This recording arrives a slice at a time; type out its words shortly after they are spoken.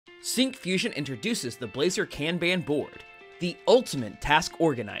Syncfusion introduces the Blazor Kanban Board, the ultimate task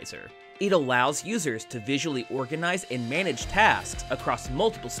organizer. It allows users to visually organize and manage tasks across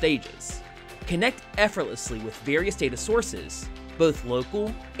multiple stages. Connect effortlessly with various data sources, both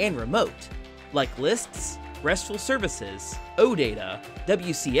local and remote, like lists, RESTful services, OData,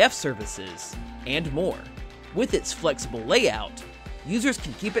 WCF services, and more. With its flexible layout, users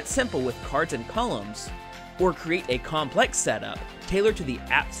can keep it simple with cards and columns, or create a complex setup tailored to the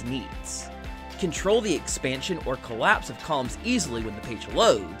app's needs. Control the expansion or collapse of columns easily when the page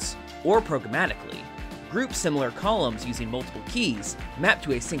loads, or programmatically. Group similar columns using multiple keys mapped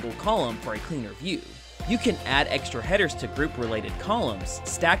to a single column for a cleaner view. You can add extra headers to group-related columns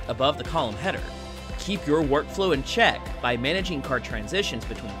stacked above the column header. Keep your workflow in check by managing card transitions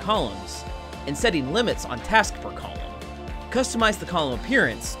between columns and setting limits on tasks per column. Customize the column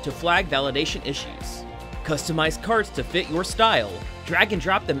appearance to flag validation issues. Customize cards to fit your style, drag and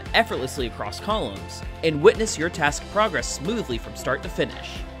drop them effortlessly across columns, and witness your task progress smoothly from start to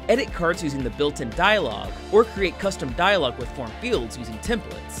finish. Edit cards using the built-in dialog, or create custom dialog with form fields using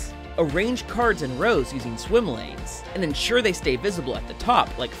templates. Arrange cards in rows using Swimlanes, and ensure they stay visible at the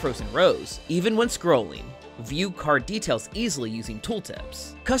top like frozen rows, even when scrolling. View card details easily using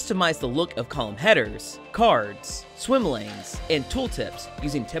tooltips. Customize the look of column headers, cards, Swimlanes, and tooltips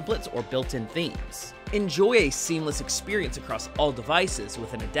using templates or built-in themes. Enjoy a seamless experience across all devices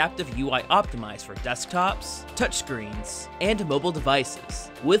with an adaptive UI optimized for desktops, touchscreens, and mobile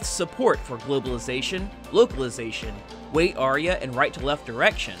devices. With support for globalization, localization, WAI-ARIA, and right-to-left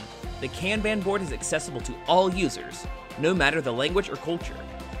direction, the Kanban board is accessible to all users, no matter the language or culture.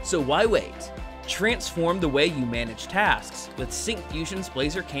 So why wait? Transform the way you manage tasks with Syncfusion's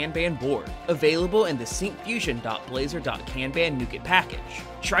Blazor Kanban Board, available in the syncfusion.blazor.kanban NuGet package.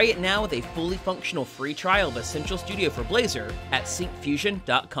 Try it now with a fully functional free trial of Essential Studio for Blazor at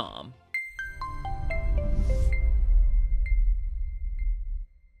syncfusion.com.